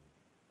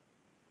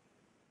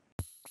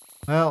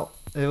 Well,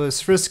 it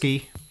was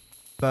risky,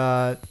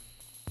 but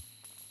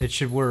it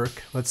should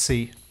work. Let's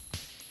see.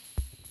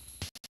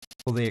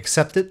 Will they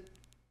accept it?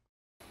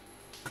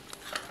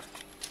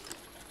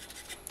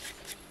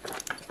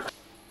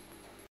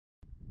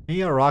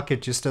 Maybe our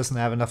rocket just doesn't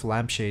have enough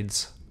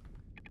lampshades.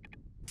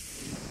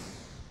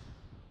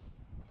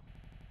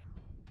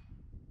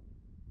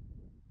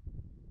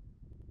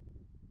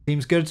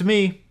 Seems good to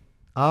me.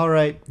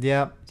 Alright,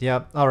 yeah,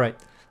 alright.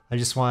 I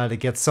just wanted to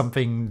get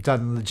something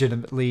done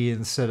legitimately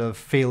instead of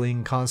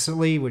failing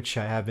constantly, which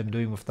I have been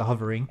doing with the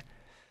hovering.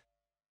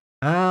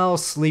 I'll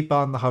sleep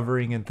on the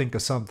hovering and think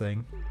of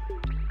something.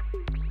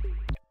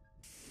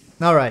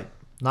 Alright,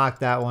 knock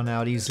that one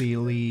out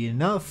easily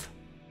enough.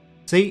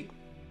 See?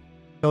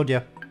 Told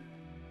ya.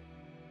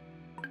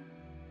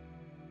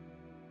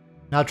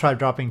 Now try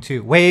dropping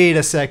 2. Wait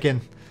a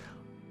second.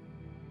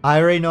 I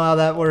already know how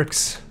that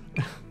works.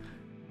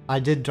 I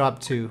did drop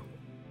 2.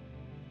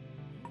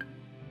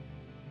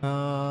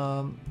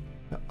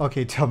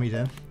 Okay, tell me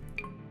then.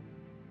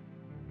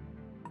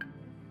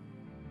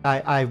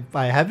 I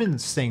have been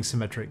staying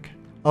symmetric.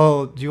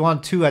 Oh, do you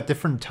want 2 at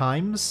different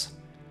times?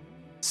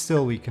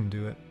 Still, we can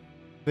do it.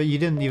 But you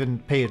didn't even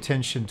pay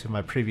attention to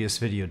my previous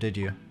video, did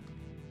you?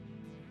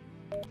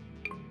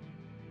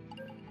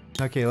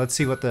 Okay, let's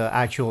see what the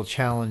actual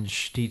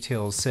challenge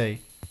details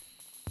say.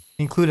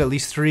 Include at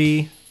least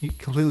 3.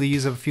 Completely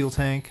use up a fuel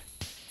tank.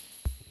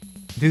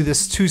 Do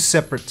this 2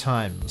 separate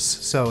times,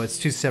 so it's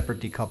 2 separate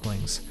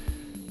decouplings.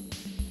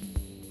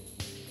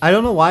 I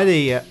don't know why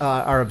they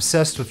are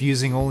obsessed with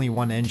using only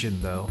one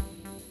engine, though.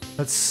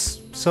 That's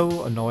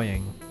so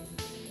annoying.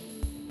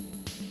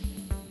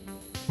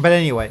 But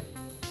anyway,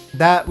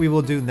 that we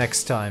will do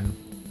next time.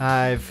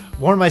 I've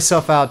worn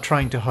myself out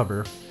trying to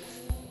hover.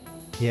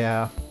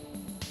 Yeah.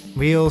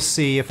 We'll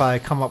see if I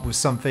come up with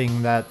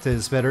something that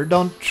is better.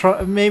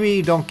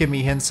 Maybe don't give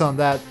me hints on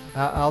that.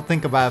 I'll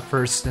think about it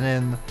first, and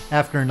then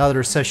after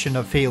another session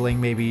of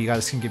failing, maybe you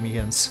guys can give me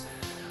hints.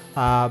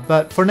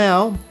 But for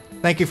now,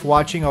 thank you for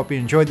watching. I hope you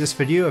enjoyed this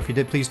video. If you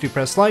did, please do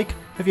press like.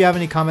 If you have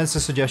any comments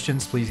or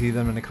suggestions, please leave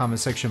them in the comment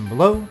section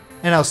below,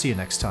 and I'll see you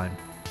next time.